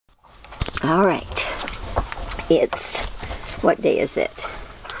All right. It's, what day is it?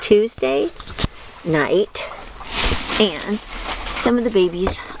 Tuesday night. And some of the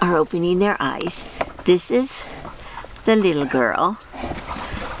babies are opening their eyes. This is the little girl.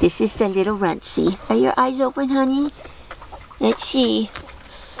 This is the little Runtsy. Are your eyes open, honey? Let's see.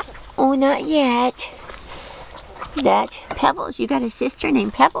 Oh, not yet. That Pebbles. You got a sister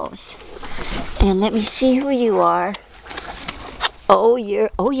named Pebbles. And let me see who you are. Oh, your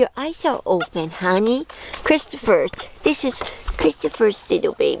eyes are open, honey. Christopher's. This is Christopher's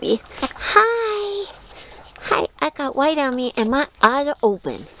little baby. Hi. Hi. I got white on me and my eyes are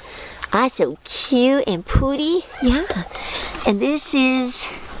open. Eyes so cute and pretty. Yeah. And this is,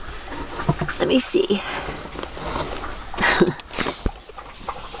 let me see.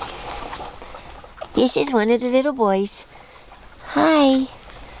 This is one of the little boys. Hi.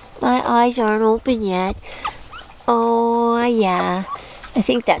 My eyes aren't open yet. Oh, yeah. I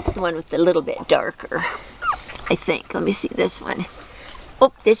think that's the one with the little bit darker. I think. Let me see this one.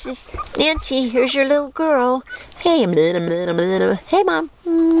 Oh, this is Nancy. Here's your little girl. Hey, hey, Mom.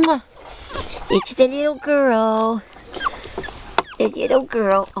 It's the little girl. The little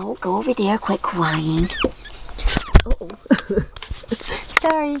girl. Oh, go over there. Quit crying. Uh-oh.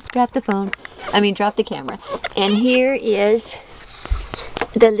 Sorry. Drop the phone. Drop the camera. And here is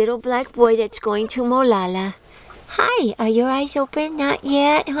the little black boy that's going to Molalla. Hi, are your eyes open? Not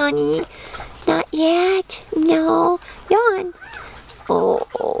yet, honey. Not yet. No. Yawn.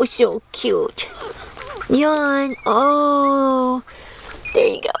 Oh, so cute. Yawn. Oh, there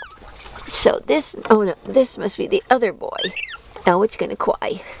you go. So this, oh no, this must be the other boy. Oh, it's gonna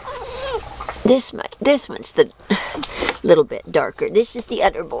cry. This one's the little bit darker. This is the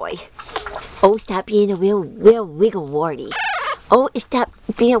other boy. Oh, stop being a real wiggle warty. Oh, stop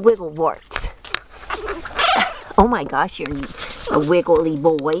being a wiggle warts. Oh my gosh, you're a wiggly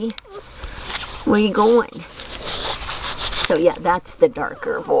boy. Where are you going? So yeah, that's the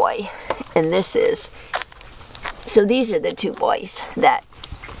darker boy. And this is, so these are the two boys that,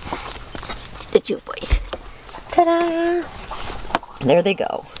 ta-da! There they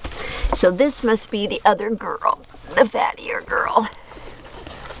go. So this must be the other girl, the fattier girl.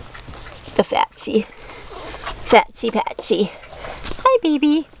 The Fatsy. Fatsy Patsy. Hi,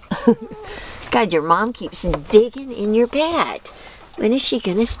 baby. God, your mom keeps digging in your bed. When is she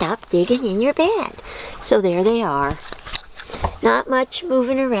gonna stop digging in your bed? So there they are. Not much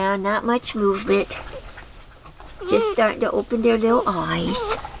moving around, not much movement. Just starting to open their little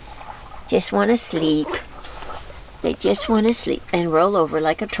eyes. Just want to sleep. They just want to sleep and roll over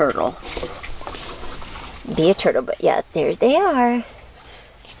like a turtle. Be a turtle, but yeah, there they are.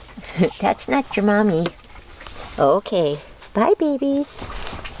 That's not your mommy. Okay, bye babies.